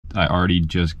I already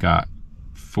just got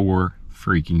 4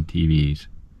 freaking TVs.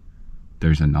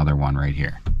 There's another one right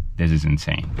here. This is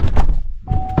insane.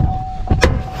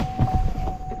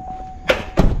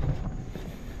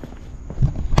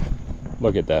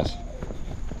 Look at this.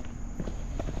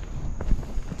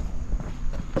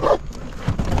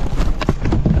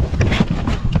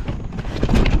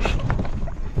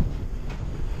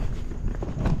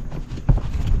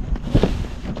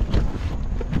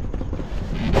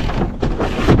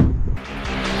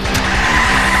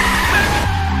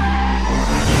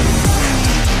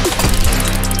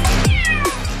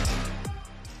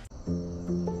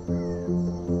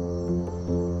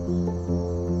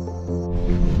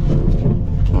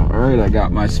 Alright, I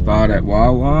got my spot at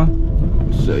Wawa,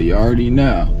 so you already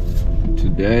know,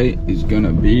 today is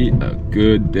gonna be a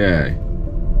good day.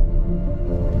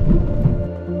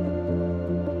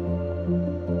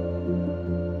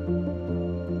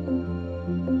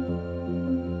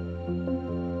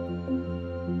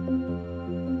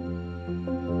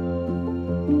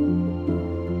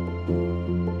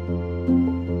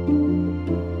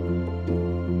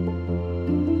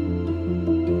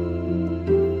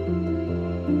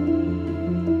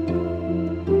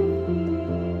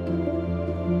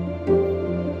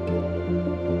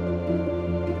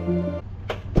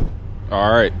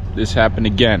 Alright, this happened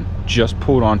again. Just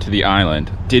pulled onto the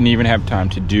island. Didn't even have time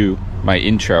to do my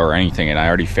intro or anything, and I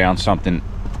already found something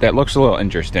that looks a little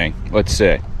interesting. Let's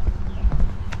see.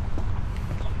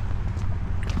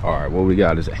 Alright, what we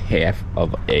got is a half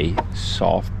of a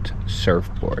soft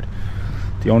surfboard.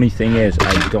 The only thing is,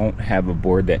 I don't have a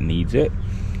board that needs it,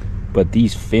 but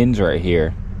these fins right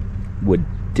here would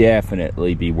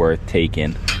definitely be worth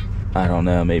taking. I don't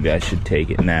know, maybe I should take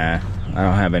it. Nah, I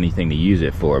don't have anything to use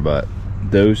it for, but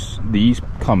these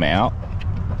come out,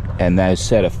 and that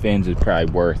set of fins is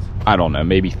probably worth, I don't know,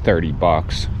 maybe 30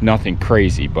 bucks. Nothing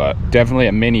crazy, but definitely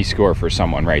a mini score for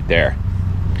someone right there.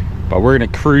 But we're gonna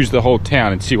cruise the whole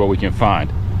town and see what we can find.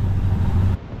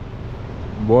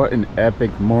 What an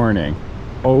epic morning.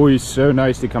 Always so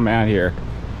nice to come out here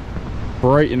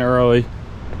bright and early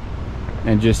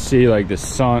and just see like the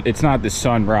sun. It's not the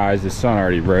sunrise, the sun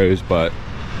already rose, but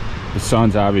the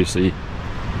sun's obviously,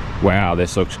 wow,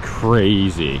 this looks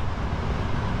crazy.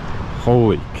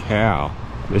 Holy cow,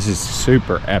 this is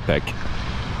super epic.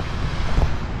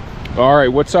 All right,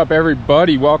 what's up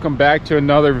everybody? Welcome back to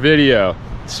another video.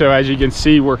 So as you can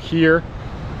see, we're here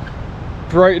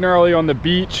bright and early on the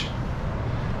beach.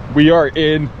 We are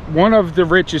in one of the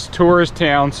richest tourist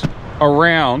towns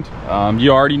around.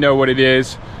 You already know what it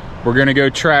is. We're gonna go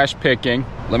trash picking.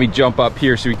 Let me jump up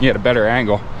here so we can get a better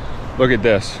angle. Look at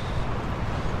this.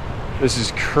 This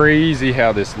is crazy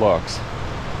how this looks.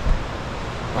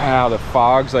 Wow, the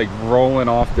fog's like rolling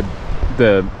off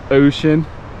the ocean.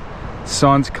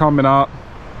 Sun's coming up.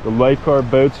 The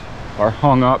lifeguard boats are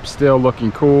hung up still,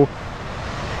 looking cool.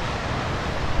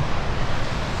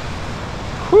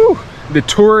 Whew. The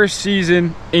tourist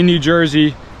season in New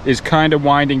Jersey is kind of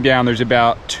winding down. There's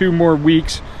about 2 more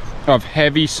weeks of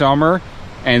heavy summer,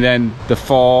 and then the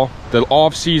fall, the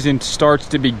off season starts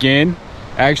to begin.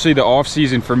 Actually, the off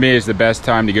season for me is the best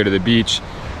time to go to the beach.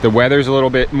 The weather's a little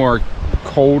bit more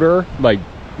colder, like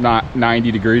not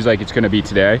 90 degrees like it's gonna be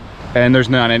today, and there's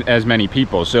not as many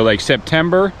people. So like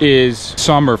September is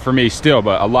summer for me still,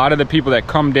 but a lot of the people that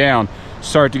come down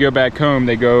start to go back home.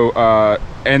 They go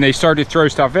and they start to throw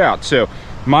stuff out. So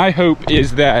my hope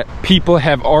is that people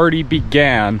have already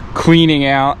began cleaning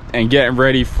out and getting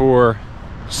ready for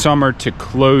summer to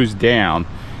close down,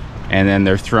 and then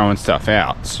they're throwing stuff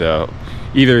out. So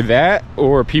either that,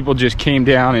 or people just came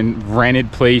down and rented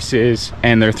places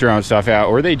and they're throwing stuff out,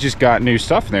 or they just got new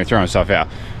stuff and they're throwing stuff out.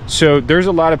 So there's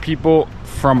a lot of people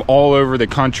from all over the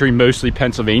country, mostly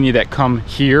Pennsylvania, that come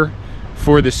here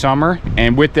for the summer,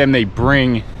 and with them they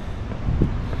bring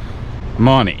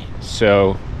money.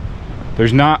 So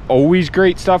there's not always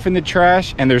great stuff in the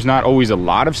trash, and there's not always a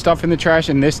lot of stuff in the trash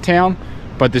in this town,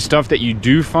 but the stuff that you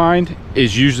do find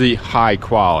is usually high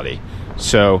quality.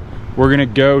 So we're gonna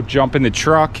go jump in the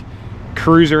truck,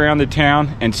 cruise around the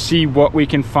town, and see what we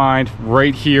can find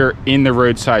right here in the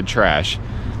roadside trash.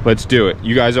 Let's do it.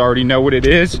 You guys already know what it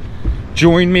is.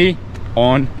 Join me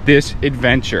on this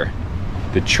adventure.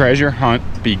 The treasure hunt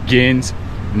begins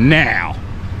now.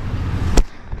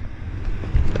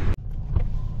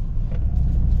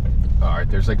 All right,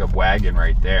 there's like a wagon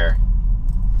right there,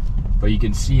 but you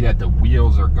can see that the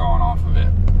wheels are gone off of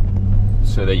it.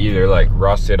 So they either like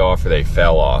rusted off or they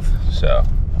fell off. So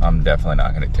I'm definitely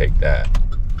not gonna take that.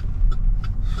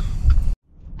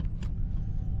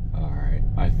 All right,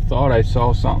 I thought I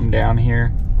saw something down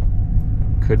here.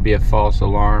 Could be a false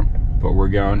alarm, but we're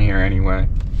going here anyway.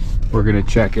 We're gonna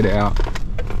check it out.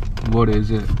 What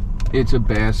is it? It's a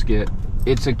basket.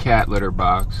 It's a cat litter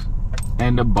box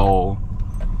and a bowl.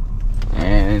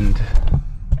 And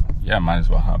yeah, might as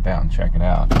well hop out and check it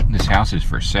out. This house is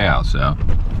for sale, so.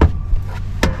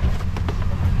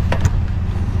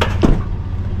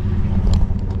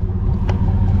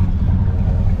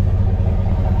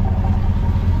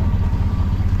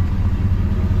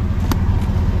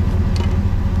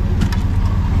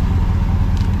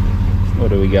 What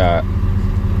do we got?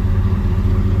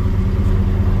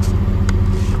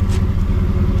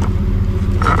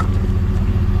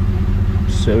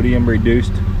 Sodium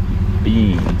reduced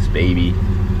beans, baby.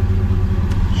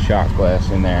 Shot glass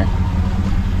in there.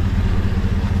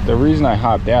 The reason I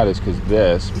hopped out is because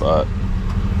this, but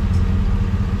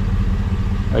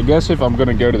I guess if I'm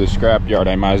gonna go to the scrapyard,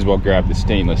 I might as well grab the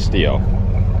stainless steel.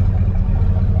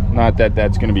 Not that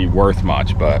that's gonna be worth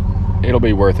much, but it'll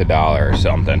be worth $1 or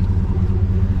something.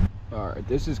 All right,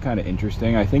 this is kind of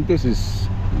interesting. I think this is,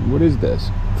 what is this?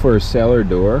 For a cellar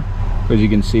door, because you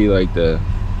can see like the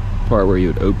part where you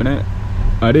would open it.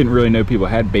 I didn't really know people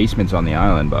had basements on the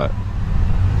island, but,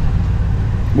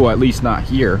 well, at least not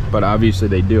here, but obviously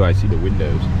they do. I see the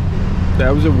windows.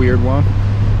 That was a weird one.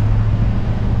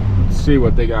 Let's see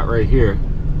what they got right here.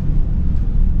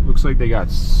 Looks like they got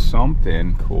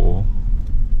something cool.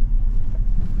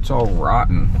 It's all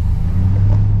rotten.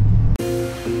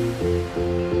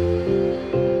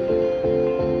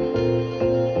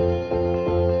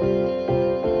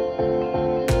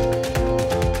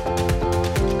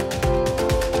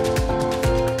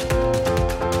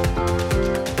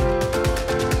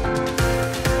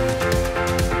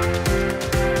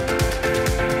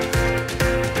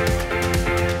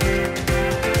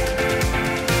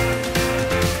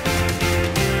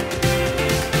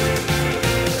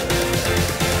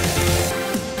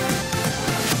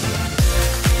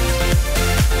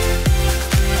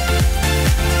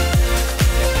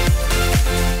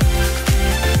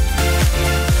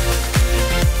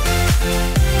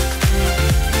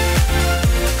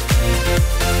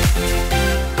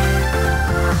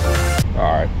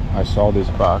 I saw this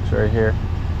box right here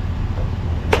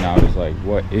and I was like,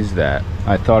 what is that?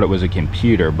 I thought it was a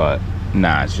computer, but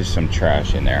nah, it's just some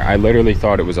trash in there. I literally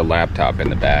thought it was a laptop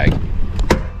in the bag.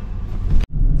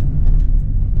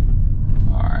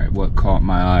 All right, what caught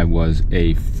my eye was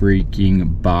a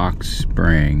freaking box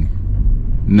spring.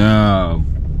 No,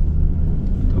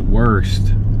 the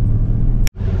worst.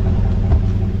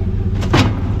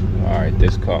 All right,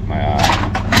 this caught my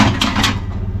eye.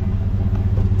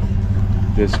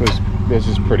 This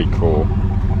is pretty cool.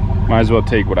 Might as well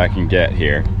take what I can get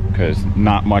here, because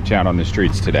not much out on the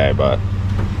streets today, but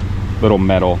little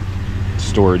metal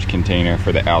storage container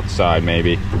for the outside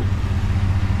maybe.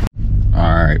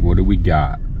 All right, what do we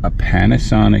got? A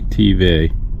Panasonic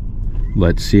TV.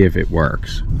 Let's see if it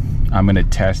works. I'm gonna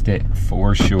test it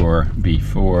for sure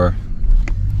before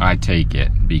I take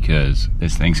it, because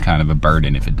this thing's kind of a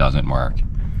burden if it doesn't work,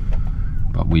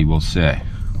 but we will see.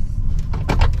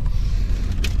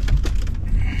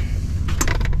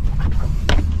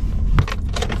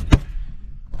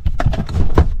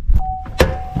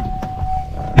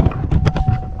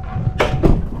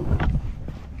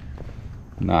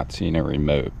 Not seeing a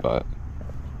remote, but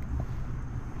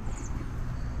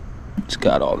it's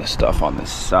got all the stuff on the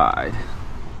side.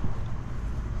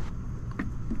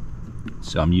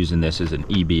 So I'm using this as an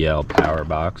EBL power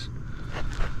box,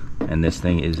 and this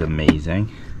thing is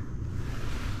amazing.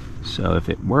 So if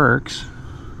it works,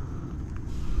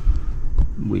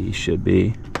 we should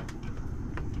be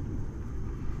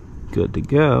good to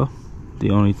go. The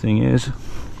only thing is,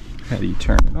 how do you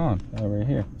turn it on? Oh, right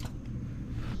here.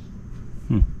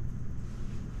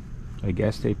 I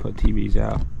guess they put TVs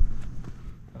out.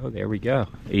 Oh, there we go.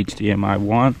 HDMI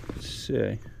 1. Let's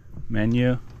see.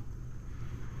 Menu.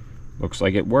 Looks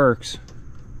like it works.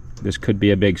 This could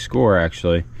be a big score,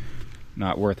 actually.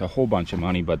 Not worth a whole bunch of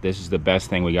money, but this is the best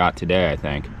thing we got today, I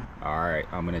think. All right,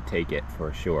 I'm gonna take it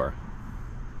for sure.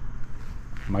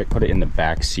 Might put it in the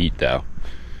back seat, though.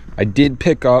 I did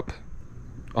pick up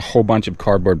a whole bunch of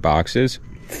cardboard boxes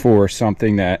for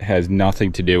something that has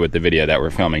nothing to do with the video that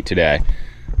we're filming today.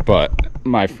 But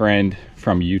my friend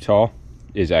from Utah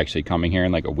is actually coming here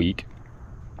in like a week,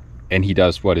 and he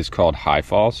does what is called high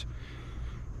falls,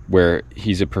 where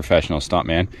he's a professional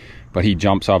stuntman, but he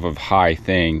jumps off of high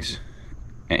things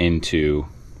into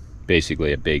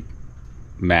basically a big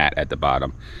mat at the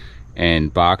bottom.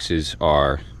 And boxes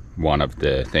are one of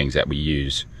the things that we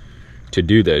use to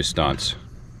do those stunts.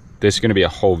 This is going to be a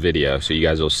whole video, so you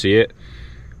guys will see it.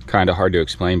 Kind of hard to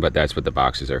explain, but that's what the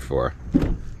boxes are for.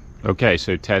 Okay,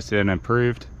 so tested and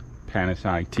approved.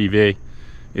 Panasonic TV.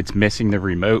 It's missing the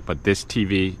remote, but this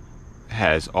TV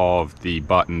has all of the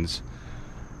buttons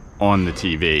on the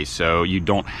TV, so you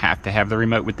don't have to have the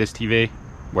remote with this TV,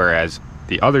 whereas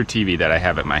the other TV that I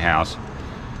have at my house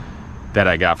that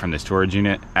I got from the storage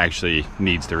unit actually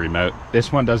needs the remote.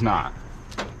 This one does not.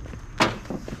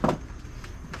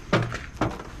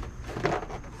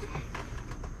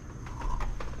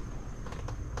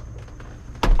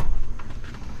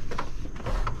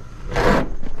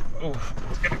 Oh,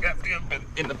 it's gonna get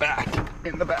in the back.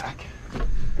 In the back.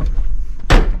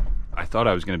 I thought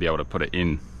I was gonna be able to put it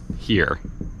in here,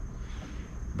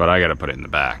 but I gotta put it in the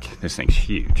back. This thing's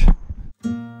huge.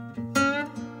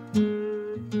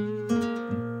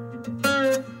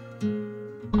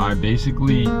 I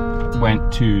basically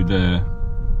went to the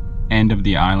end of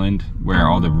the island where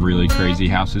all the really crazy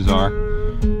houses are,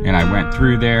 and I went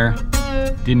through there,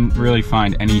 didn't really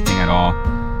find anything at all,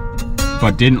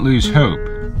 but didn't lose hope.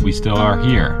 We still are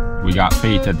here. We got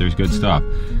faith that there's good stuff.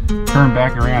 Turned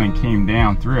back around and came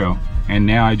down through, and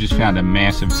now I just found a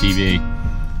massive TV.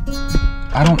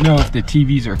 I don't know if the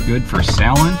TVs are good for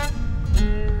selling,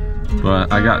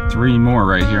 but I got 3 more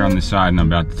right here on the side, and I'm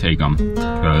about to take them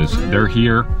because they're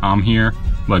here, I'm here,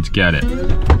 let's get it.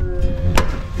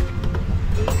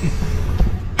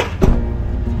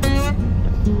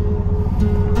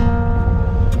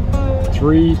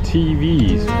 Three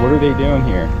TVs, what are they doing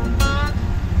here?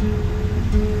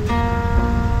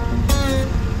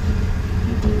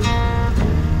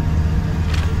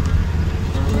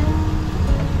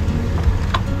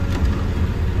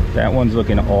 That one's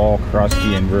looking all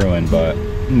crusty and ruined, but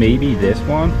maybe this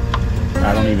one?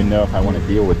 I don't even know if I want to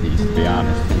deal with these, to be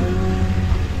honest.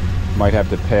 Might have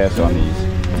to pass on these.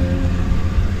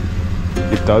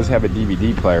 It does have a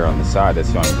DVD player on the side,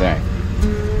 that's the only thing.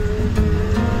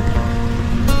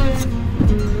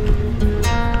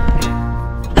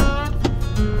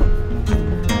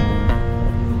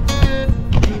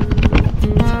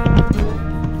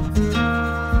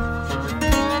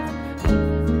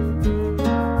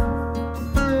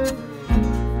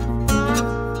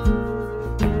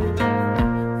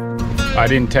 I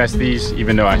didn't test these,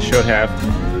 even though I should have,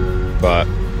 but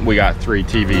we got 3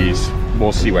 TVs.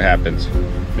 We'll see what happens.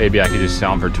 Maybe I could just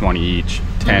sell them for 20 each,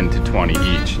 10 to 20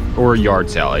 each, or yard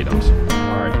sale items.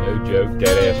 All right, no joke,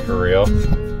 dead ass for real.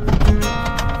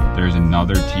 There's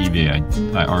another TV.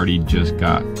 I already just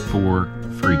got 4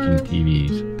 freaking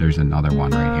TVs. There's another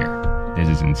one right here. This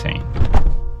is insane.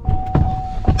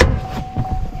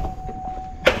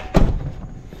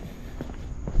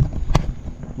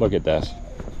 Look at this.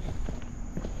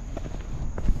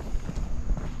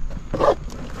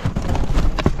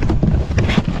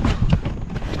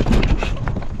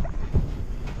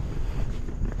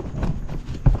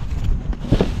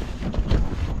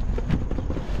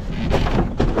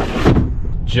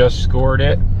 Just scored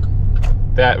it.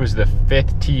 That was the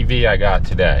 5th TV I got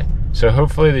today. So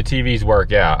hopefully the TVs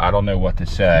work out. I don't know what to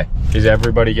say. Is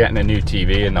everybody getting a new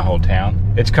TV in the whole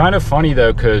town? It's kind of funny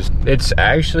though, because it's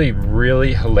actually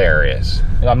really hilarious.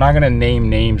 I'm not gonna name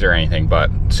names or anything, but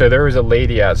so there was a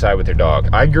lady outside with her dog.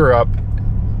 I grew up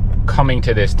coming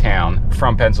to this town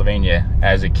from Pennsylvania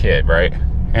as a kid, right?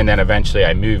 And then eventually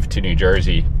I moved to New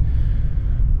Jersey.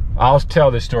 I'll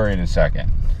tell this story in a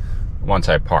second, once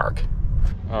I park.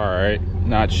 All right,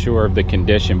 not sure of the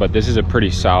condition, but this is a pretty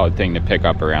solid thing to pick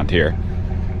up around here.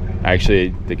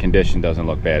 Actually, the condition doesn't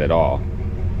look bad at all.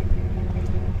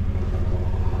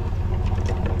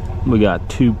 We got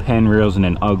 2 pen reels and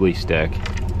an ugly stick.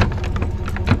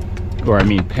 Or I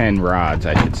mean pen rods,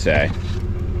 I should say.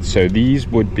 So these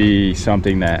would be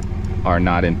something that are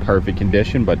not in perfect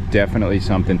condition, but definitely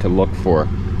something to look for.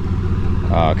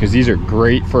 Because these are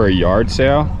great for a yard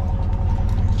sale.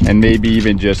 And maybe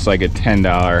even just like a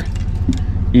 $10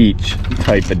 each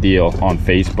type of deal on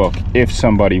Facebook if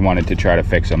somebody wanted to try to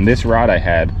fix them. This rod I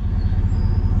had,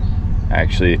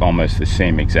 actually almost the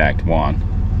same exact one.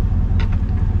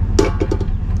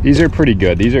 These are pretty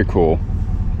good, these are cool.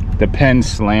 The pen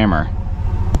slammer.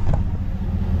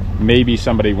 Maybe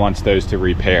somebody wants those to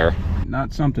repair.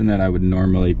 Not something that I would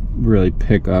normally really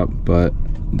pick up, but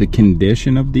the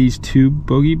condition of these 2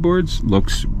 boogie boards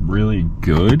looks really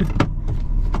good.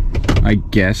 I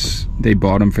guess they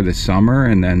bought them for the summer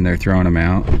and then they're throwing them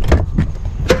out.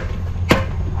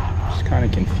 Just kind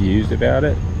of confused about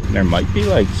it. There might be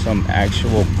like some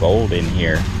actual gold in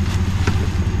here.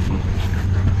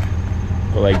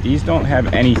 But like these don't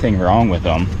have anything wrong with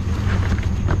them.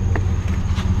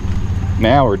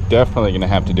 Now we're definitely gonna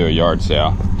have to do a yard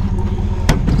sale.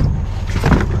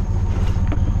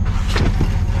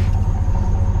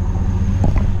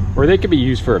 Or they could be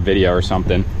used for a video or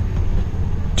something.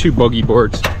 2 boogie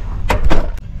boards.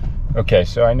 Okay,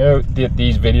 so I know that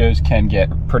these videos can get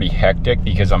pretty hectic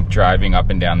because I'm driving up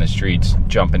and down the streets,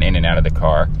 jumping in and out of the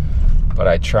car, but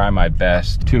I try my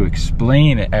best to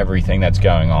explain everything that's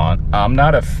going on. I'm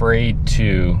not afraid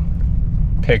to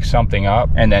pick something up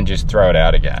and then just throw it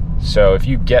out again. So if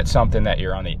you get something that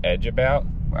you're on the edge about,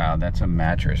 wow, that's a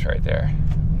mattress right there.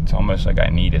 It's almost like I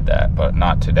needed that, but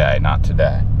not today, not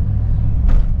today.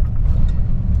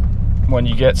 When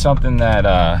you get something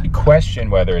that you question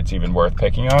whether it's even worth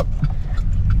picking up,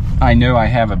 I know I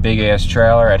have a big ass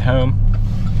trailer at home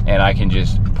and I can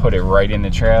just put it right in the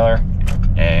trailer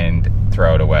and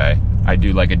throw it away. I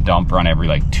do like a dump run every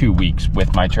like 2 weeks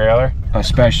with my trailer.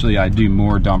 Especially I do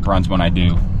more dump runs when I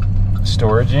do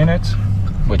storage units,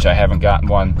 which I haven't gotten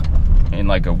one in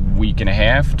like a week and a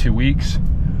half, 2 weeks.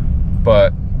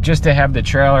 But just to have the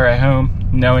trailer at home,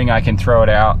 knowing I can throw it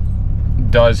out,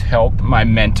 does help my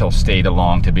mental state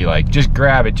along to be like, just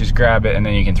grab it, and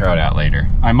then you can throw it out later.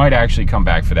 I might actually come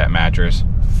back for that mattress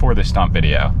for the stunt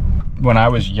video. When I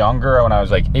was younger, when I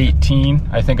was like 18,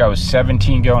 I think I was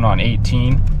 17 going on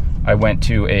 18, I went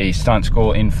to a stunt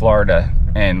school in Florida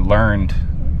and learned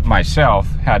myself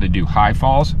how to do high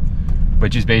falls,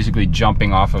 which is basically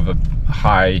jumping off of a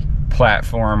high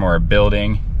platform or a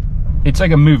building. It's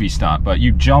like a movie stunt, but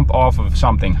you jump off of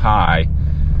something high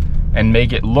and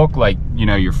make it look like, you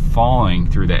know, you're falling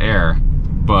through the air,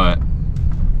 but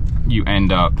you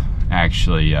end up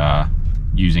actually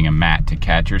using a mat to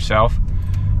catch yourself.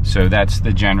 So that's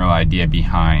the general idea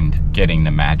behind getting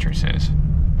the mattresses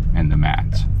and the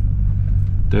mats.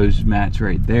 Those mats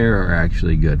right there are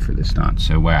actually good for the stunt.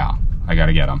 So wow, I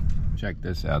gotta get them. Check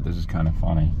this out, this is kind of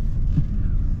funny.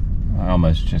 I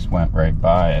almost just went right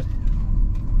by it.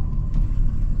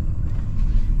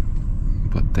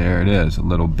 But there it is, a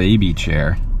little baby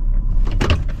chair.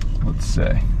 Let's see,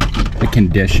 the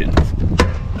condition.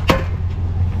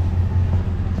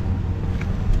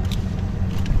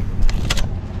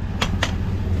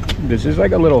 This is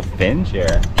like a little thin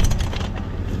chair.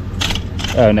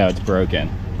 Oh no, it's broken.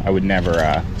 I would never,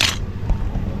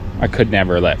 I could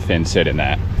never let Finn sit in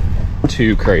that.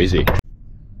 Too crazy.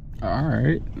 All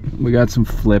right, we got some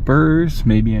flippers,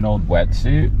 maybe an old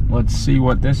wetsuit. Let's see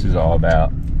what this is all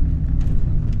about.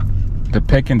 The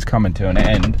picking's coming to an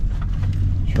end.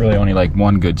 There's really only like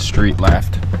one good street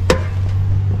left.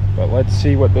 But let's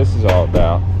see what this is all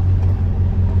about.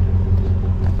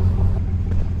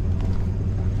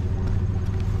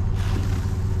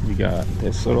 We got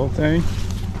this little thing.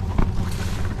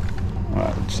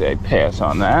 I would say pass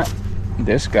on that.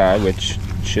 This guy, which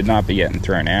should not be getting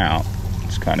thrown out.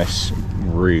 It's kind of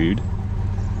rude.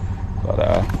 But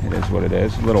it is what it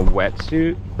is. A little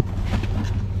wetsuit.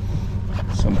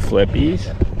 Some flippies.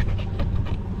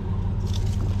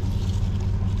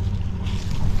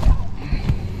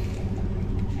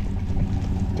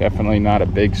 Definitely not a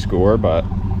big score, but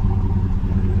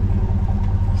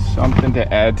something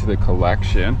to add to the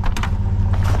collection.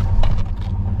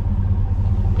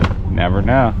 Never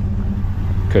know.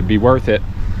 Could be worth it.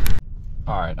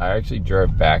 Alright, I actually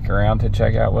drove back around to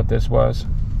check out what this was.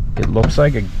 It looks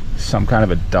like some kind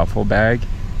of a duffel bag,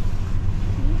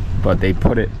 but they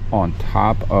put it on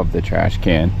top of the trash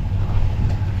can.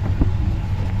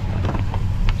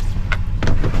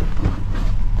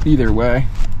 Either way,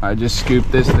 I just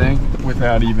scooped this thing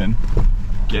without even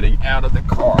getting out of the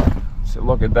car. So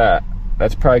look at that.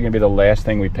 That's probably gonna be the last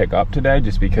thing we pick up today,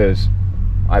 just because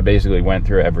I basically went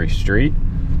through every street.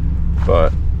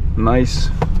 But nice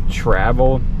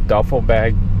travel duffel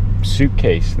bag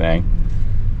suitcase thing.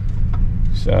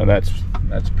 So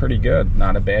that's pretty good.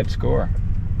 Not a bad score.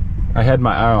 I had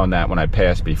my eye on that when I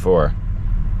passed before.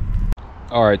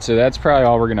 All right, so that's probably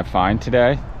all we're gonna find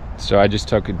today. So I just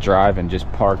took a drive and just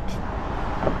parked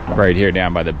right here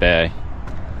down by the bay.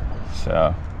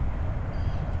 So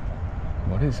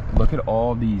look at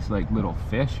all these like little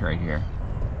fish right here.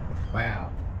 Wow.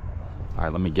 All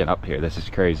right, let me get up here. This is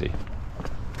crazy.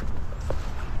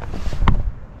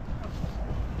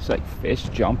 It's like fish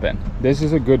jumping. This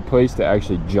is a good place to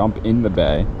actually jump in the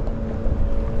bay.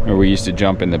 Or we used to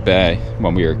jump in the bay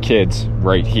when we were kids,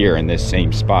 right here in this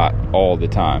same spot all the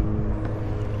time.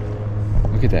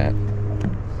 Look at that.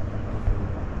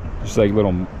 Just like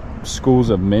little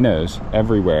schools of minnows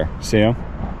everywhere. See them?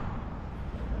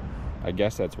 I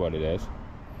guess that's what it is.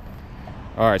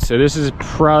 All right, so this is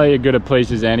probably as good a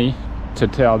place as any to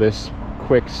tell this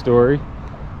quick story.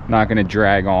 Not gonna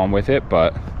drag on with it,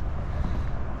 but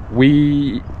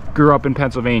we grew up in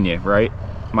Pennsylvania, right?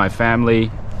 My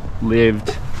family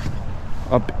lived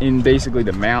up in basically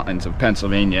the mountains of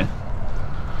Pennsylvania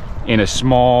in a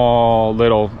small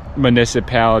little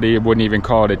municipality. I wouldn't even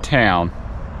call it a town,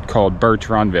 called Birch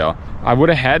Runville. I would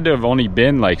have had to have only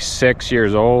been like 6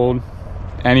 years old,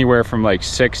 anywhere from like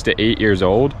 6 to 8 years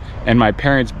old. And my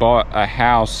parents bought a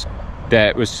house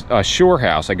that was a shore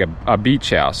house, like a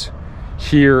beach house,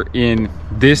 here in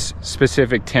this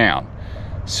specific town.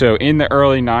 So in the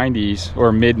early 90s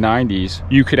or mid 90s,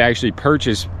 you could actually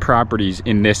purchase properties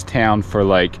in this town for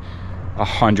like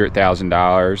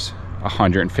 $100,000,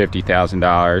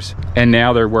 $150,000, and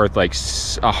now they're worth like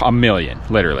 $1 million,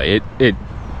 literally. It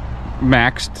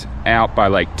maxed out by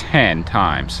like 10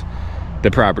 times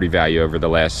the property value over the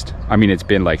last, I mean, it's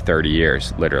been like 30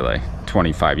 years, literally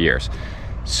 25 years.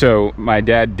 So my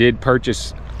dad did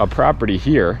purchase a property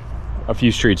here a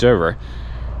few streets over,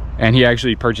 and he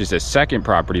actually purchased a second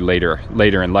property later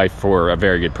in life for a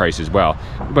very good price as well.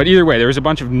 But either way, there was a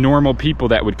bunch of normal people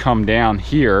that would come down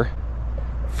here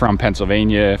from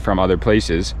Pennsylvania, from other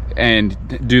places, and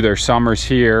do their summers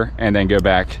here and then go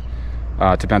back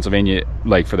to Pennsylvania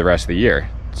like for the rest of the year.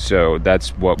 So that's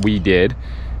what we did,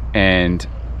 and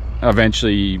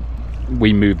eventually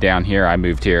we moved down here. I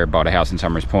moved here, bought a house in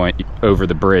Summers Point over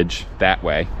the bridge that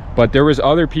way. But there was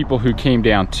other people who came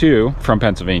down too from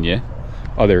Pennsylvania,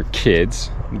 other kids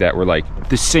that were like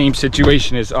the same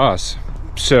situation as us.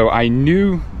 So I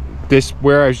knew this,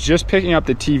 where I was just picking up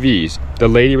the TVs, the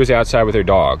lady was outside with her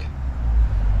dog.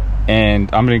 And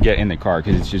I'm gonna get in the car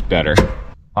because it's just better.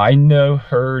 I know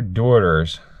her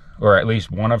daughters, or at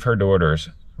least one of her daughters,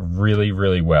 really,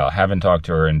 really well. Haven't talked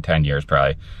to her in 10 years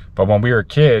probably. But when we were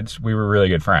kids, we were really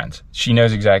good friends. She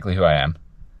knows exactly who I am.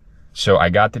 So I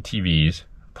got the TVs,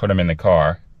 put them in the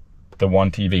car. The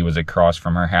one TV was across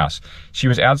from her house. She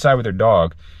was outside with her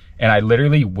dog, and I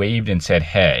literally waved and said,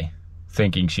 hey,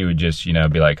 thinking she would just, you know,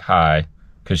 be like, hi,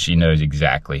 because she knows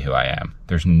exactly who I am.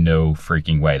 There's no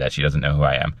freaking way that she doesn't know who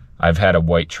I am. I've had a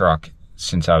white truck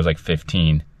since I was like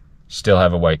 15, still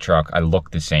have a white truck. I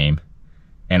look the same,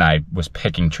 and I was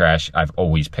picking trash. I've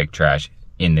always picked trash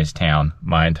in this town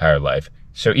my entire life.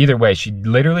 So either way, she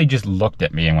literally just looked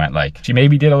at me and went like, she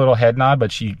maybe did a little head nod,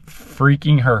 but she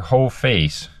freaking, her whole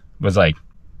face was like,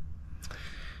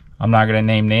 I'm not gonna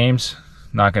name names,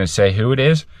 not gonna say who it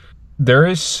is. There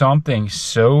is something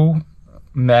so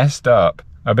messed up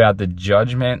about the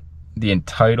judgment, the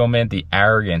entitlement, the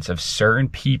arrogance of certain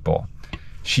people.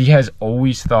 She has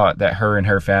always thought that her and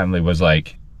her family was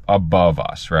like above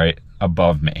us, right?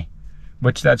 Above me,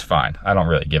 which that's fine. I don't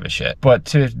really give a shit. But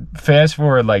to fast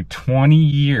forward like 20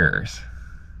 years,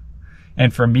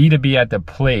 and for me to be at the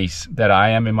place that I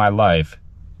am in my life,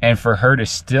 and for her to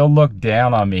still look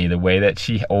down on me the way that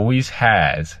she always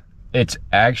has, it's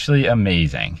actually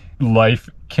amazing. Life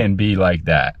can be like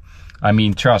that. I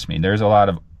mean, trust me, there's a lot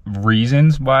of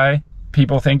reasons why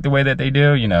people think the way that they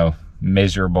do, you know,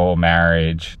 miserable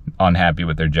marriage, unhappy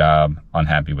with their job,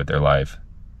 unhappy with their life.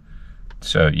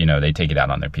 So, you know, they take it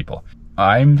out on their people.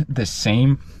 I'm the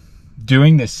same,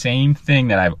 doing the same thing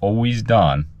that I've always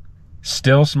done,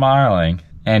 still smiling,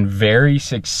 and very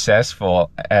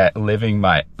successful at living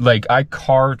my, like, I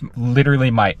carved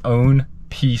literally my own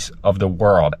piece of the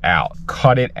world out,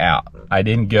 cut it out. I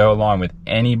didn't go along with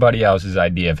anybody else's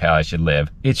idea of how I should live.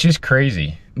 It's just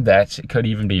crazy that it could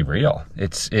even be real.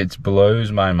 It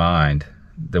blows my mind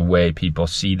the way people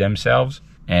see themselves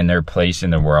and their place in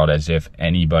the world as if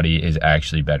anybody is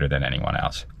actually better than anyone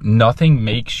else. Nothing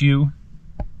makes you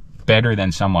better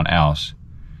than someone else,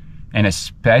 and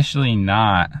especially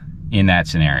not in that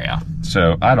scenario.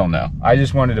 So I don't know. I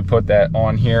just wanted to put that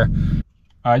on here.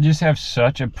 I just have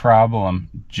such a problem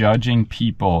judging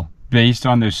people based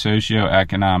on their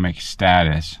socioeconomic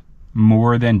status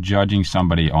more than judging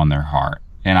somebody on their heart.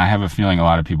 And I have a feeling a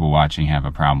lot of people watching have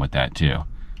a problem with that too.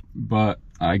 But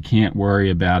I can't worry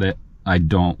about it. I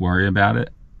don't worry about it.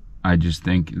 I just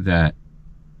think that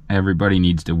everybody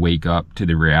needs to wake up to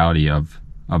the reality of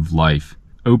life.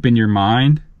 Open your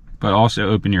mind, but also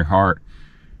open your heart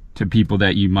to people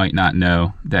that you might not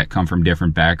know, that come from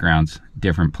different backgrounds,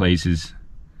 different places,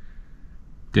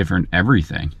 different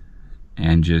everything,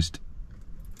 and just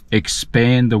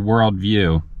expand the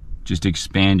worldview. Just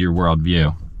expand your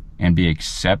worldview and be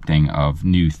accepting of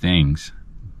new things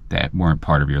that weren't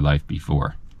part of your life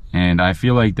before. And I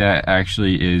feel like that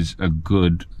actually is a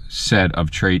good set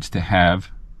of traits to have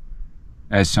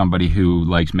as somebody who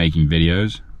likes making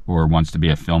videos or wants to be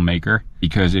a filmmaker,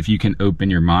 because if you can open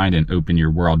your mind and open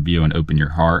your worldview and open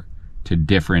your heart to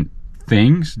different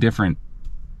things, different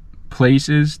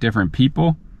places, different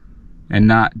people, and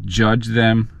not judge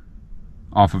them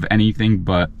off of anything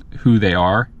but who they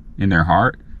are in their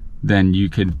heart, then you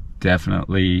could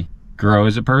definitely grow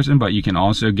as a person, but you can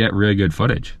also get really good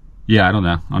footage. Yeah, I don't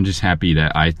know. I'm just happy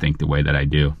that I think the way that I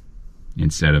do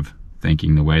instead of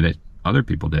thinking the way that other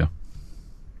people do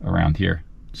around here.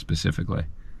 specifically.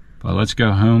 But let's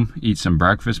go home, eat some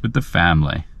breakfast with the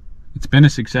family. It's been a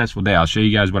successful day. I'll show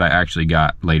you guys what I actually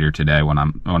got later today when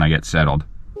I get settled.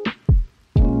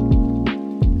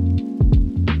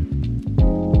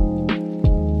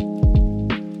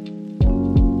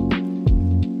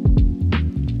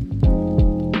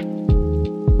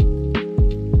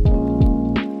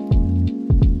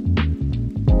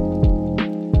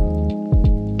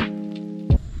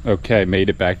 Okay, made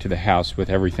it back to the house with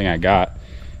everything I got.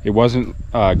 It wasn't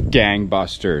a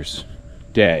gangbusters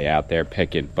day out there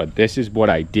picking, but this is what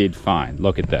I did find.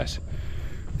 Look at this.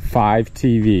 5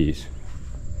 TVs.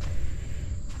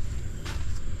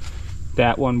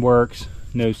 That one works,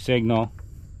 no signal.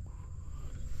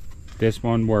 This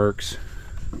one works,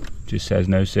 just says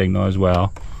no signal as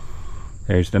well.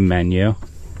 There's the menu,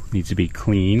 needs to be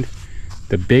cleaned.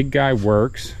 The big guy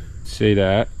works, see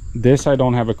that. This I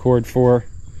don't have a cord for.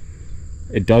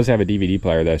 It does have a DVD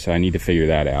player though, so I need to figure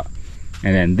that out.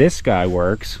 And then this guy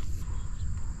works.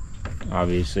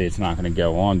 Obviously it's not going to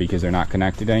go on because they're not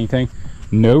connected to anything.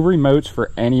 No remotes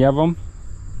for any of them,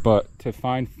 but to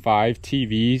find 5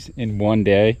 TVs in one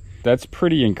day, that's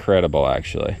pretty incredible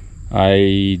actually.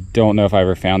 I don't know if I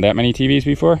ever found that many TVs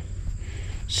before.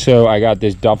 So I got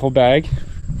this duffel bag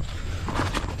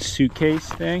suitcase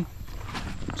thing.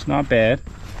 It's not bad.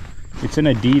 It's an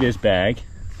Adidas bag.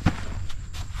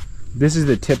 This is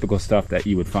the typical stuff that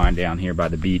you would find down here by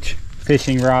the beach.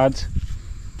 Fishing rods,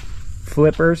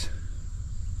 flippers,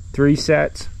 3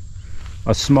 sets,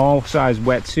 a small size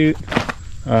wetsuit.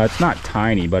 It's not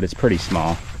tiny, but it's pretty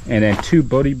small. And then 2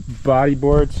 body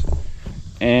boards.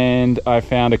 And I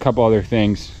found a couple other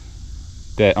things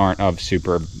that aren't of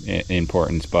super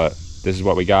importance, but this is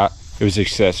what we got. It was a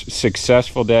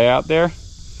successful day out there.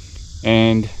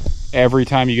 And every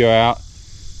time you go out,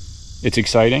 it's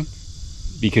exciting,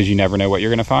 because you never know what you're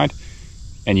going to find,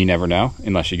 and you never know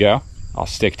unless you go. I'll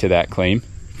stick to that claim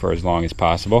for as long as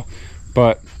possible.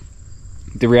 But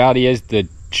the reality is the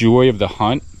joy of the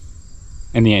hunt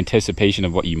and the anticipation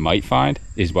of what you might find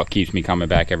is what keeps me coming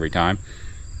back every time.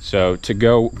 So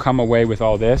to come away with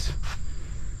all this,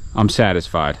 I'm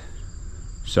satisfied.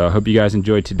 So I hope you guys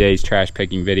enjoyed today's trash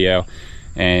picking video.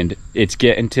 And it's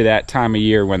getting to that time of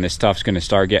year when this stuff's going to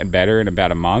start getting better in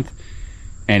about a month,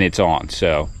 and it's on.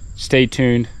 So stay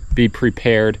tuned, be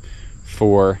prepared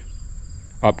for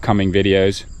upcoming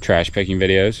videos, trash picking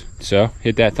videos. So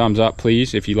hit that thumbs up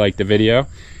please if you like the video.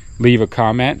 Leave a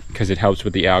comment because it helps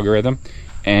with the algorithm.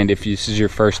 And if this is your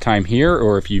first time here,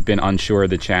 or if you've been unsure of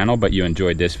the channel but you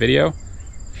enjoyed this video,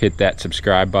 hit that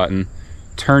subscribe button.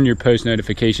 Turn your post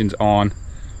notifications on,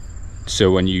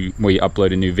 so when we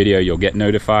upload a new video you'll get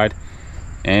notified.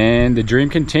 And the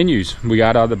dream continues. We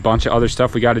got a bunch of other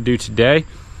stuff we got to do today.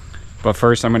 But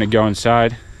first I'm going to go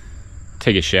inside,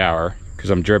 take a shower, because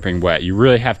I'm dripping wet. You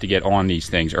really have to get on these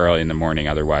things early in the morning,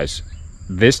 otherwise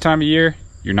this time of year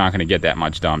you're not going to get that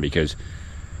much done because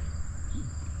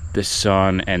the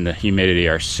sun and the humidity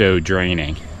are so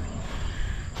draining.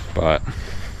 But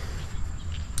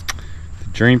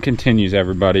the dream continues,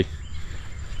 everybody.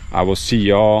 I will see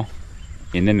y'all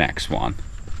in the next one.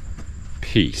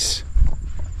 Peace.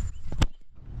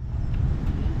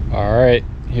 All right,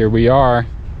 here we are.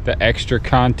 The extra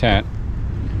content,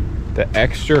 the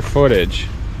extra footage.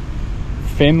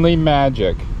 Finley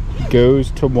Magic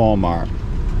goes to Walmart.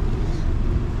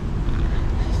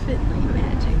 Finley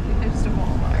Magic goes to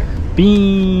Walmart.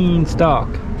 Beanstalk.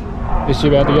 Is she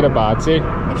about to get a botsy?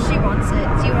 If she wants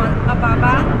it. Do you want a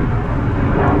baba?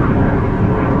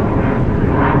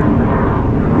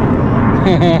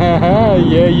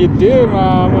 Yeah, you do,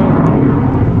 mama.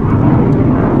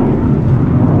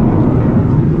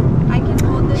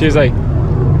 She's like, I'll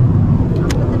put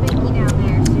the binky down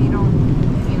there so you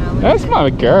don't, you know. That's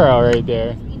my girl right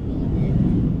there.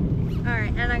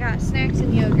 Alright, and I got snacks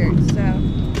and yogurt, so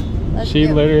let's She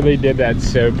do literally did that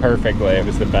so perfectly. It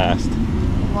was the best.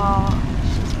 Well,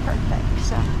 she's perfect,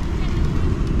 so.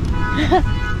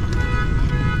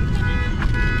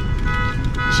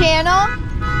 Channel?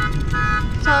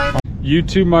 You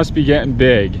two must be getting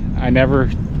big.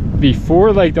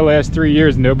 Before like the last 3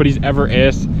 years, nobody's ever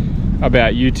asked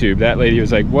about YouTube. That lady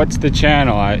was like, what's the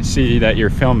channel I see that you're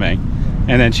filming?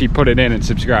 And then she put it in and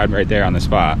subscribed right there on the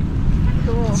spot.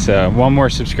 Cool. So 1 more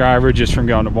subscriber just from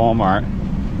going to Walmart.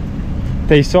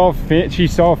 They saw Finn, she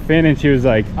saw Finn and she was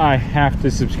like, I have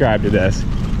to subscribe to this.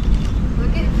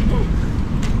 Look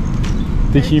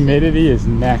at The humidity is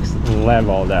next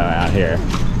level though out here.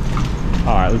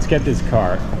 All right, let's get this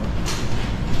cart.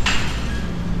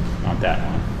 Not that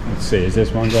one. Let's see, is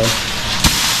this one good?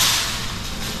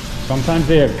 Sometimes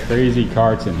they have crazy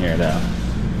carts in here though.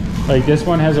 Like this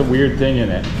one has a weird thing in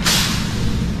it.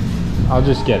 I'll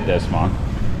just get this one.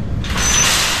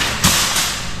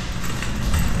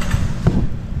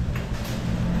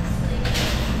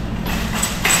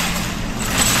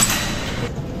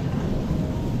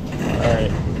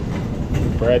 Alright.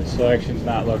 Bread selection's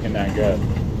not looking that good.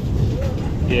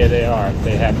 Yeah, they are.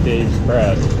 They have Dave's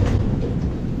bread.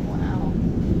 Wow.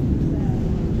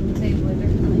 They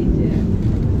literally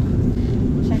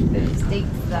do. Check those dates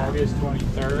though. August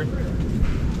 23rd.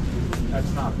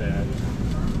 That's not bad.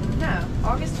 No,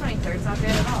 August 23rd is not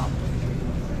bad at all.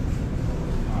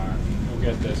 Alright, we'll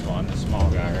get this one, the small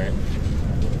guy, right?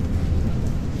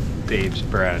 Dave's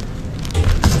bread.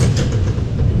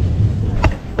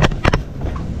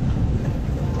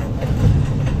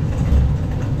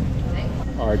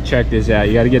 Alright, check this out.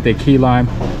 You gotta get the key lime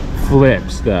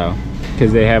flips though,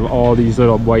 because they have all these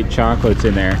little white chocolates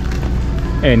in there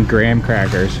and graham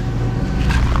crackers.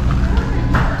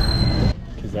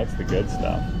 Because that's the good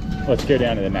stuff. Let's go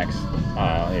down to the next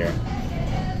aisle here.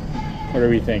 What are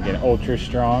we thinking? Ultra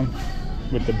strong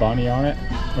with the bunny on it?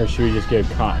 Or should we just get a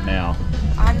Cottonelle?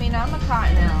 I mean, I'm a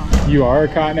Cottonelle. You are a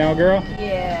Cottonelle girl?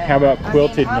 Yeah. How about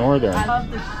Quilted Northern? I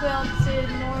love the Quilted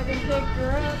Northern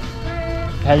picker up.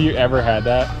 Have you ever had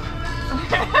that?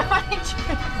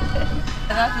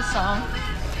 That's a song.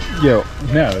 Yo,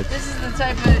 no. It's, This is the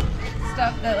type of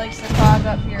stuff that likes to clog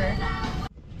up your...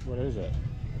 what is it?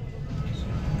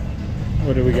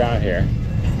 What do we got here?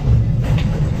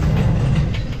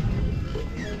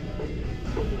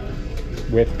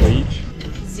 With bleach?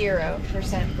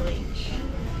 0% bleach.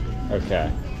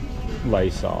 Okay.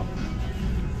 Lysol.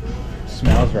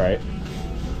 Smells right.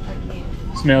 Okay.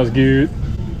 Smells good.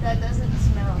 That doesn't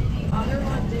smell. The other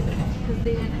one didn't, because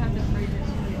they didn't have the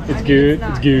fragrance. It's good.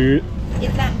 It's good.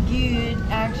 It's not good,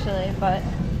 actually, but...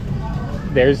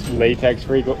 There's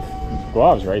latex-free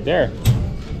gloves right there.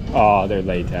 Oh, they're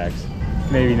latex.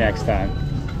 Maybe next time.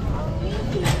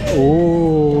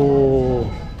 Ooh.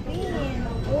 Man,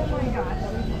 oh my gosh.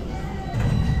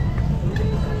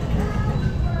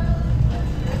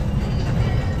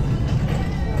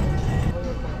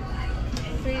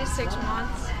 Three to 6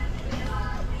 months.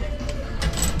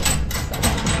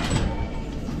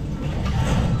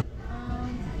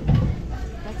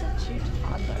 That's a cute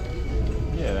toddler.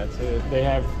 Yeah, that's it. They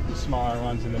have the smaller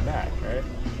ones in the back, right?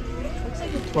 Looks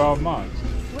like a 12 months.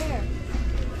 Where?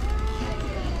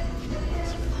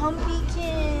 It's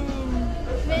Pumpkin.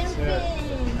 That's it.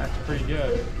 Finfin. That's pretty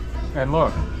good. And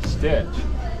look, Stitch.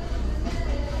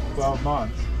 12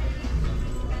 months.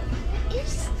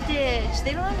 It's Stitch.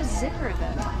 They don't have a zipper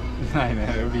though. I know,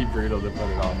 it would be brutal to put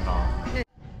it on top.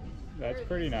 That's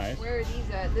pretty nice. Where are these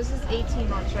at? This is 18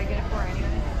 months. Should I get it for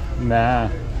anyway? Nah,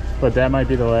 but that might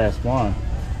be the last one.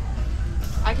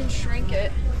 I can shrink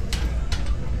it.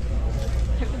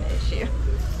 I have an issue.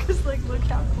 Because, like, look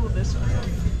how cool this one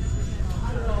is.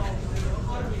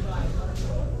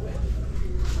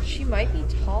 She might be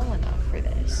tall enough for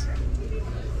this.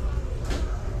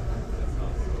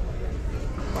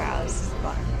 Wow, this is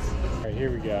fun. All right,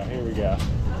 here we go, here we go.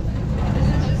 This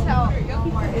is just how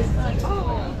Walmart is. Like,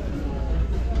 oh.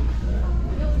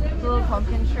 Little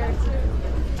pumpkin shirts.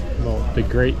 Well, the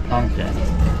Great Pumpkin.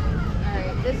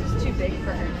 Alright, this is too big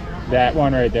for her now. That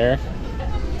one right there.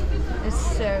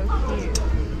 It's so cute.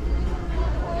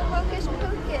 Hocus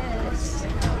pocus.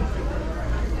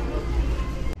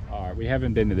 All right, we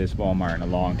haven't been to this Walmart in a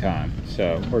long time,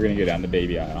 so we're gonna go down the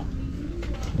baby aisle.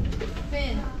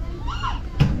 Finn,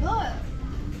 look.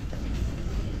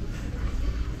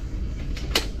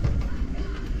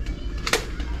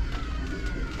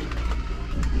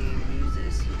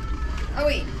 Oh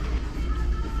wait.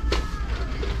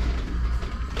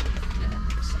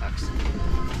 Sucks.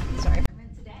 Sorry.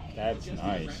 That's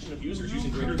nice.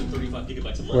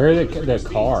 Where are the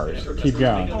cars? Keep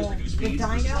going. The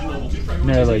dino.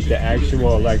 No, like the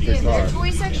actual electric The cars.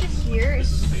 toy section here is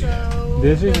so.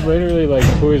 This is literally like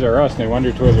Toys R Us. No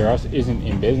wonder Toys R Us isn't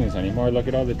in business anymore. Look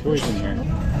at all the toys in here.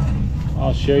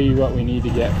 I'll show you what we need to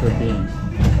get for Bean.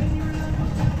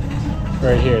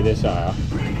 Right here, this aisle.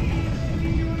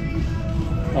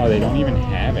 Oh, they don't even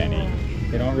have any.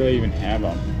 They don't really even have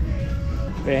them.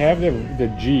 They have the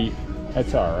Jeep.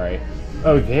 That's all right.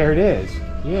 Oh, there it is.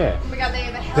 Yeah. Oh my god, they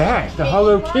have a Hello That, the Kitty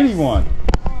Hello Kitty one.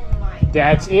 Oh my.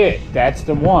 That's it. That's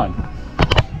the one.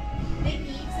 They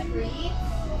eat and breathe.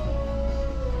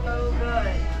 Oh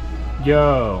good.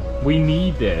 Yo, we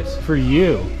need this for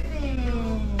you.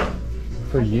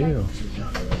 For you.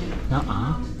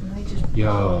 Uh-uh. Might just fall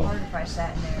Yo. apart if I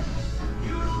sat in there.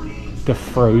 The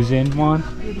Frozen one.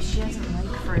 Maybe she doesn't like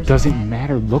Frozen. It doesn't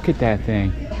matter. Look at that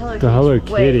thing. Hello The Hello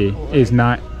Kitty's way Kitty cooler. is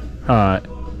not,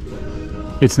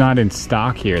 it's not in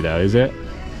stock here though, is it?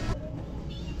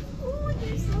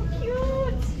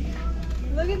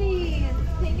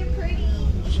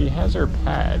 She has her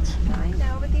pads. I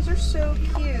know, but these are so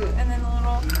cute. And then the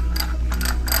little...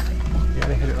 You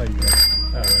gotta hit it like this.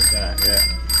 Oh, like that, yeah.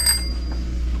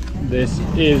 This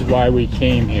is why we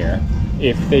came here.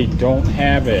 If they don't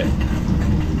have it,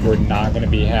 we're not gonna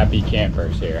be happy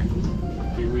campers here.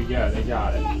 Here we go, they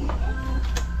got it.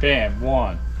 Bam,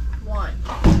 1. 1.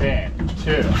 Bam, 2.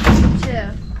 2.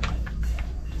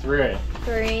 3.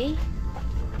 3.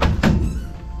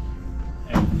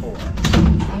 And 4.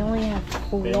 They only have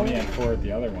 4. They only had 4 at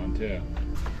the other one too.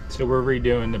 So we're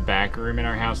redoing the back room in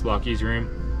our house, Lucky's room,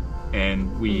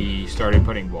 and we started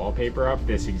putting wallpaper up,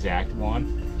 this exact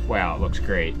one. Wow, it looks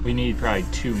great. We need probably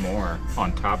 2 more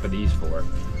on top of these 4.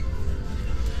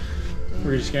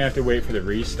 We're just gonna have to wait for the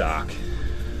restock.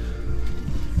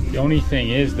 The only thing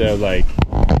is though, like,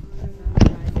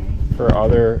 for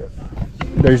other,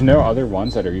 there's no other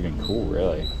ones that are even cool,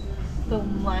 really. The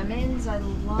lemons, I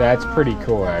love. That's pretty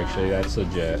cool, actually. That's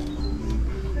legit.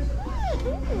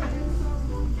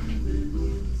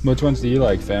 Which ones do you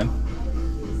like, Finn?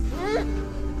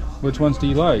 Which ones do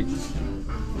you like?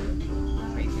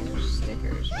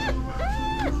 Stickers.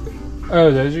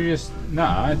 Oh, those are just,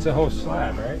 nah, it's a whole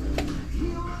slab, right?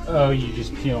 Oh, you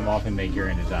just peel them off and make your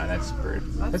own design. That's rude.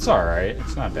 It's all right.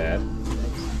 It's not bad.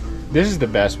 This is the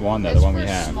best one, though, the one we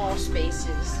have. Small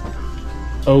spaces.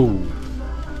 Oh.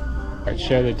 All right,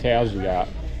 show the tails you got.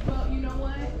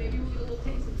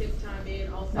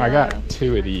 I got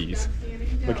 2 of these.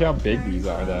 Look how big these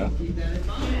are, though.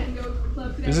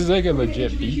 This is like a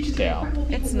legit beach tail.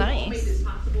 It's nice.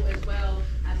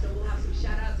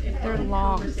 They're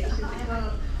long.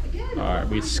 All right,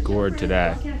 we scored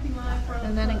today.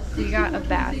 And then you got a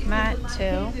bath mat,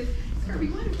 too.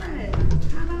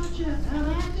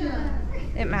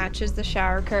 It matches the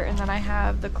shower curtain. Then I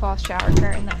have the cloth shower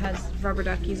curtain that has rubber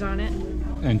duckies on it.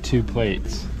 And 2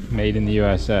 plates, made in the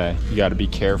USA. You got to be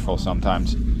careful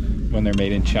sometimes. When they're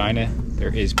made in China,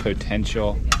 there is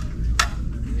potential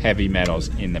heavy metals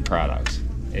in the products.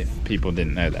 If people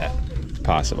didn't know that, it's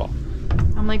possible.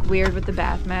 I'm like weird with the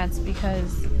bath mats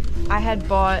because I had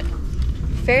bought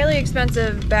fairly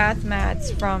expensive bath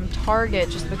mats from Target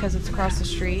just because it's across the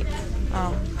street.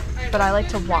 But I like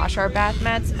to wash our bath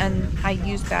mats, and I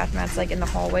use bath mats like in the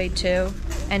hallway too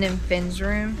and in Finn's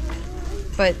room.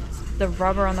 But the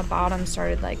rubber on the bottom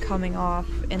started like coming off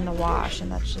in the wash,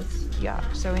 and that's just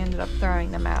yuck. So we ended up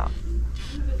throwing them out.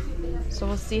 So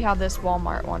we'll see how this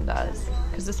Walmart one does,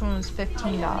 because this one was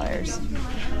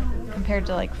 $15 compared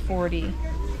to like $40.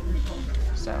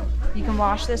 So you can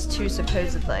wash this too,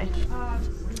 supposedly.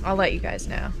 I'll let you guys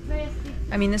know.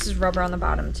 I mean, this is rubber on the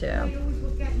bottom too.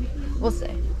 We'll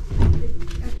see.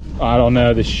 I don't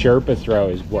know, the Sherpa throw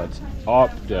is what's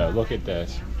up though. Look at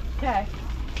this. Okay.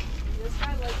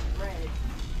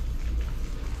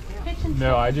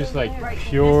 No, I just like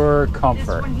pure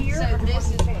comfort. So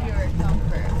this is pure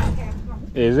comfort.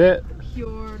 Is it?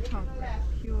 Pure comfort.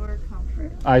 Pure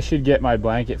comfort. I should get my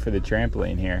blanket for the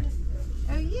trampoline here.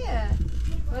 Oh yeah.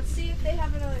 Let's see if they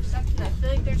have another section. I feel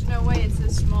like there's no way it's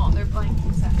this small. They're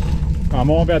blanket section. I'm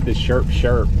all about the Sherp.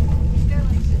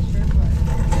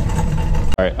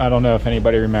 Alright, I don't know if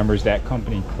anybody remembers that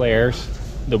company, Claire's,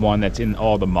 the one that's in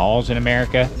all the malls in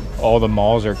America. All the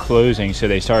malls are closing, so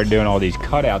they started doing all these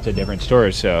cutouts at different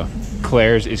stores. So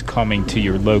Claire's is coming to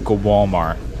your local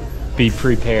Walmart. Be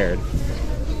prepared.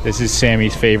 This is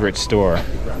Sammy's favorite store.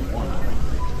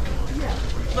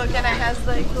 Look, and it has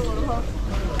like the little...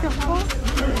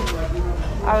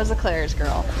 I was a Claire's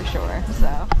girl for sure,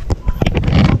 so.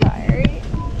 Right.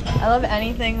 I love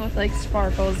anything with like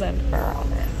sparkles and fur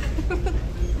on it.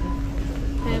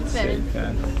 Let's see,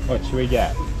 what should we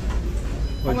get?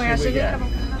 What should we get?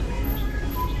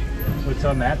 What's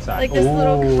on that side? Like this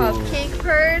little cupcake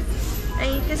purse,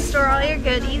 and you can store all your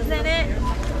goodies in it.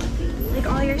 Like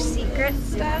all your secret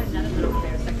stuff.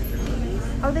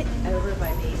 Oh, they over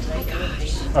by me. Oh my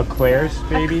gosh. A Claire's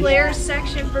baby? A Claire's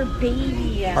section for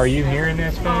babies. Are you hearing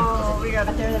this, man? Oh, we got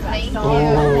to throw the thank you.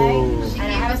 Oh. And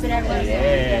I haven't been able to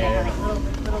Yeah. like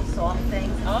little soft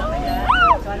things and stuff like that.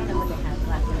 So I don't know what they have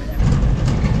left over there.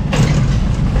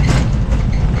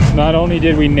 Not only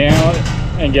did we nail it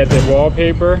and get the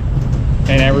wallpaper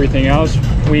and everything else,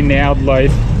 we nailed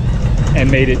life and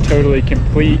made it totally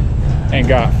complete and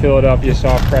got Philadelphia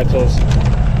soft pretzels.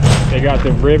 They got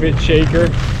the rivet shaker.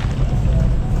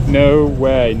 No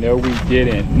way, no we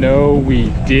didn't. No,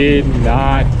 we did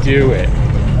not do it.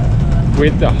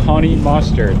 With the honey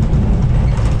mustard.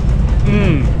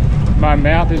 My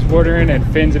mouth is watering and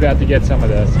Finn's about to get some of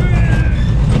this.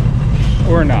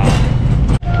 Or not.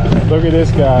 Look at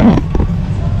this guy.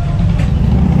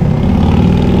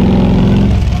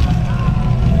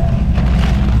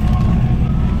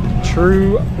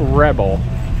 true rebel.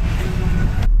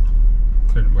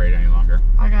 Couldn't wait any longer.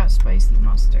 I got spicy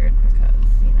mustard because,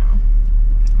 you know,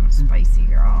 I'm a spicy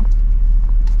girl.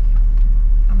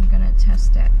 I'm gonna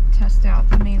test out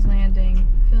the Maze Landing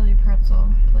Philly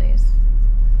pretzel place.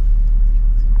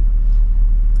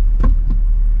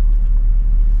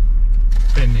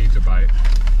 Finn needs a bite.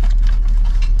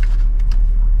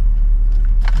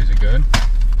 Is it good?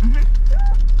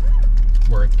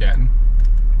 Mm-hmm. Worth getting.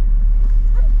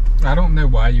 I don't know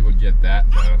why you would get that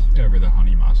though over the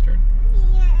honey mustard.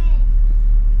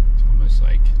 It's almost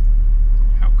like,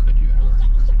 how could you ever?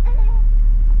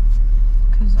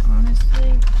 Because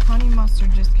honestly, honey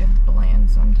mustard just gets bland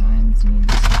sometimes. You need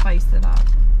to spice it up.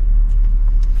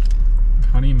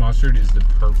 Honey mustard is the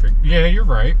perfect. Yeah, you're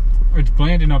right. It's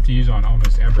bland enough to use on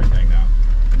almost everything now.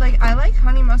 Like, I like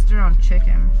honey mustard on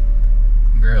chicken.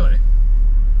 Really?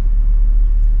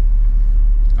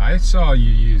 I saw you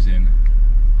using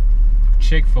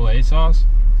Chick-fil-A sauce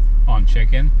on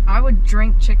chicken. I would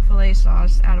drink Chick-fil-A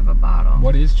sauce out of a bottle.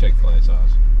 What is Chick-fil-A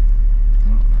sauce? I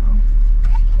don't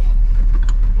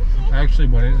know. Actually,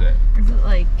 what is it? Is it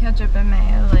like ketchup and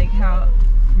mayo? Like how?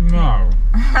 No.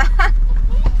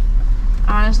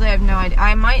 Honestly, I have no idea.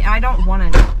 I don't want to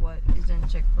know what is in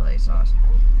Chick-fil-A sauce.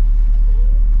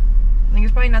 I think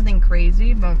it's probably nothing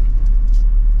crazy, but.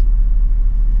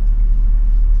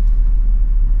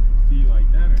 Do you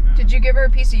like that or not? Did you give her a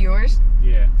piece of yours?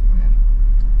 Yeah. Okay.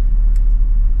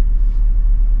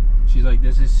 She's like,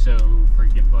 this is so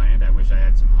freaking bland. I wish I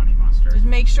had some honey mustard. Just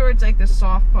make sure it's like the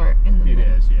soft part in the middle. It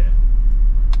is, yeah.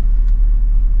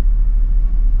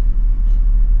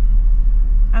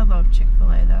 I love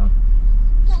Chick-fil-A though.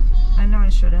 I know I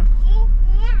shouldn't.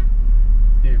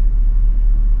 Here.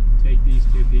 Take these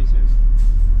 2 pieces.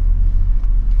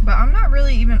 But I'm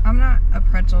not a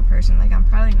pretzel person. Like, I'm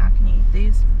probably not gonna eat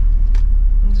these.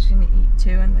 I'm just gonna eat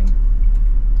 2 and then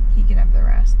he can have the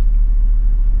rest.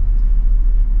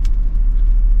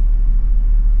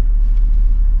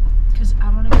 Because I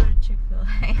want to go to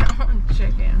Chick-fil-A. I want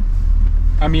chicken.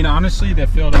 I mean, honestly, the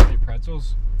Philadelphia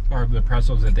pretzels are the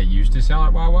pretzels that they used to sell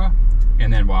at Wawa.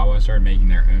 And then Wawa started making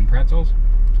their own pretzels.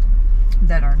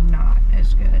 That are not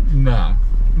as good. No.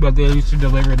 But they used to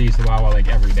deliver these to Wawa like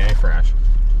every day fresh.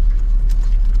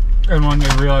 And when they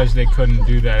realized they couldn't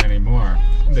do that anymore,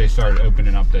 they started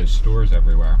opening up those stores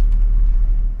everywhere.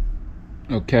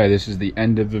 Okay, this is the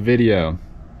end of the video.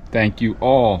 Thank you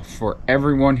all for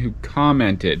everyone who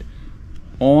commented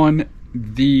on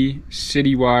the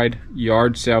citywide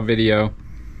yard sale video.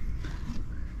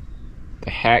 The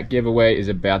hat giveaway is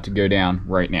about to go down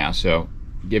right now. So,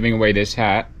 giving away this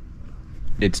hat.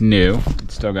 It's new.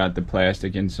 It's still got the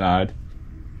plastic inside.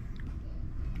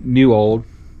 New old,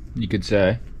 you could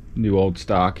say. New old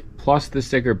stock. Plus the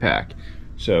sticker pack.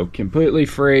 So, completely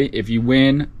free. If you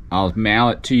win, I'll mail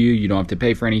it to you. You don't have to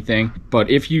pay for anything. But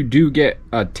if you do get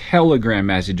a Telegram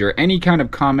message or any kind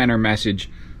of comment or message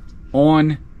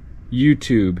on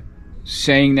YouTube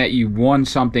saying that you won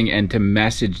something and to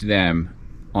message them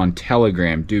on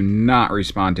Telegram, do not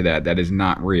respond to that. That is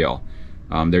not real.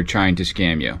 They're trying to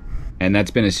scam you. And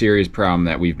that's been a serious problem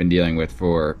that we've been dealing with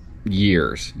for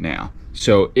years now.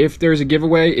 So if there's a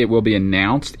giveaway, it will be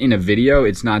announced in a video.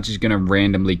 It's not just going to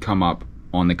randomly come up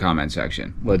on the comment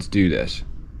section. Let's do this.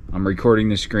 I'm recording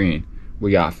the screen.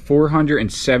 We got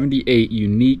 478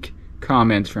 unique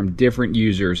comments from different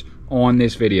users on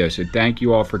this video. So thank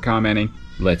you all for commenting.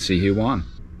 Let's see who won.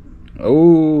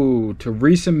 Oh,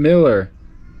 Teresa Miller.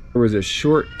 There was a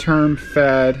short-term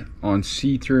fad on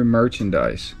see-through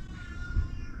merchandise.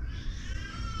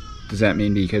 Does that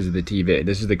mean because of the TV?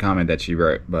 This is the comment that she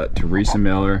wrote. But Teresa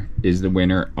Miller is the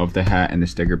winner of the hat and the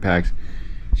sticker packs.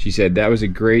 She said, that was a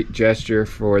great gesture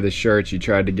for the shirts. You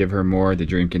tried to give her more. The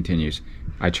dream continues.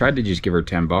 I tried to just give her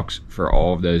 $10 for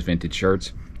all of those vintage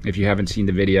shirts. If you haven't seen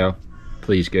the video,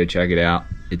 please go check it out.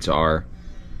 It's our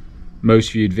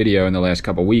most viewed video in the last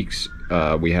couple weeks.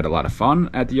 We had a lot of fun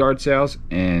at the yard sales,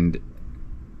 and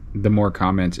the more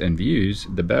comments and views,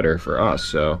 the better for us.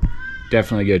 So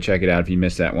definitely go check it out if you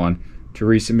missed that one.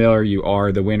 Teresa Miller, you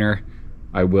are the winner.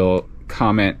 I will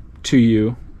comment to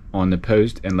you on the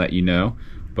post and let you know.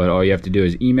 But all you have to do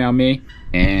is email me.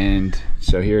 And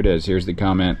so here it is. Here's the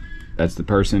comment. That's the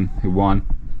person who won.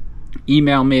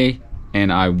 Email me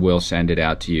and I will send it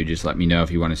out to you. Just let me know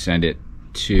if you want to send it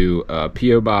to a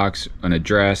P.O. box, an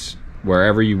address,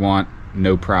 wherever you want.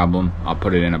 No problem. I'll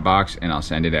put it in a box and I'll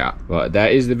send it out. Well,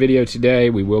 that is the video today.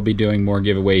 We will be doing more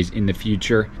giveaways in the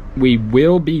future. We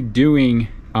will be doing,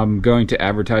 I'm going to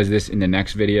advertise this in the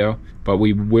next video, but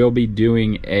we will be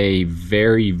doing a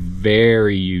very,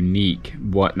 very unique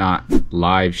Whatnot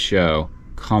live show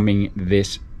coming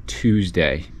this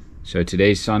Tuesday. So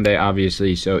today's Sunday,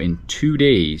 obviously. So in 2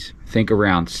 days, think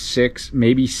around 6,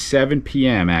 maybe 7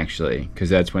 p.m. actually, because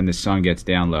that's when the sun gets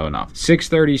down low enough.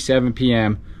 6:30, 7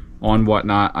 p.m. on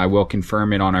Whatnot. I will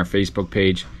confirm it on our Facebook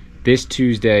page. This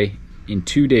Tuesday, in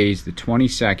 2 days, the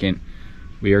 22nd,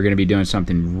 we are going to be doing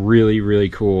something really, really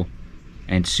cool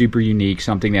and super unique,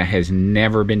 something that has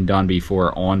never been done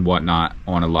before on Whatnot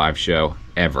on a live show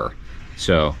ever.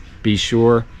 So be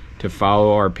sure to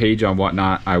follow our page on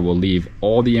Whatnot. I will leave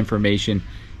all the information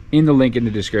in the link in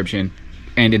the description,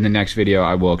 and in the next video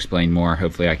I will explain more.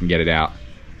 Hopefully I can get it out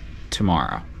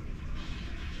tomorrow.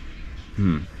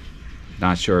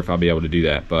 Not sure if I'll be able to do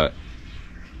that, but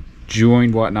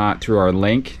join Whatnot through our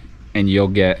link and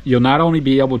you'll not only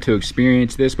be able to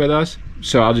experience this with us,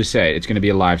 so I'll just say it's going to be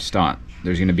a live stunt.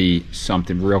 There's going to be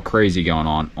something real crazy going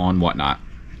on Whatnot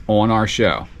on our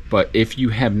show. But if you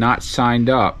have not signed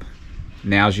up,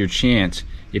 now's your chance.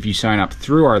 If you sign up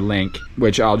through our link,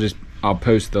 which I'll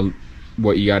post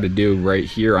what you got to do right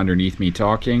here underneath me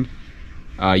talking,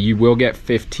 you will get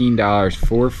 $15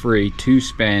 for free to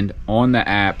spend on the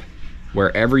app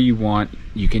wherever you want.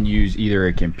 You can use either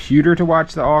a computer to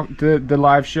watch the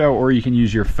live show, or you can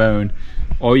use your phone.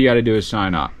 All you got to do is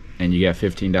sign up, and you get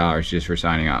 $15 just for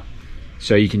signing up.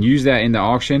 So you can use that in the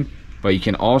auction, but you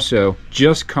can also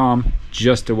just come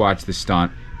just to watch the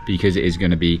stunt, because it is going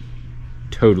to be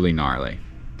totally gnarly.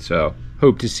 So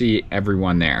hope to see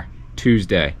everyone there.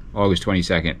 Tuesday, August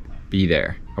 22nd, be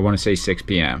there. I want to say 6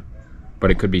 p.m.,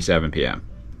 but it could be 7 p.m.,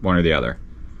 one or the other.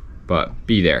 But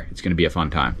be there. It's going to be a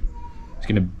fun time.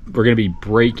 We're going to be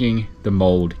breaking the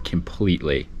mold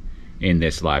completely in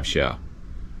this live show.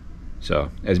 So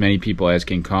as many people as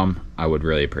can come, I would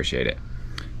really appreciate it.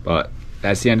 But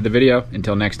that's the end of the video.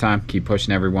 Until next time, keep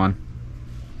pushing everyone,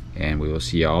 and we will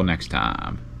see y'all next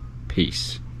time.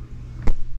 Peace.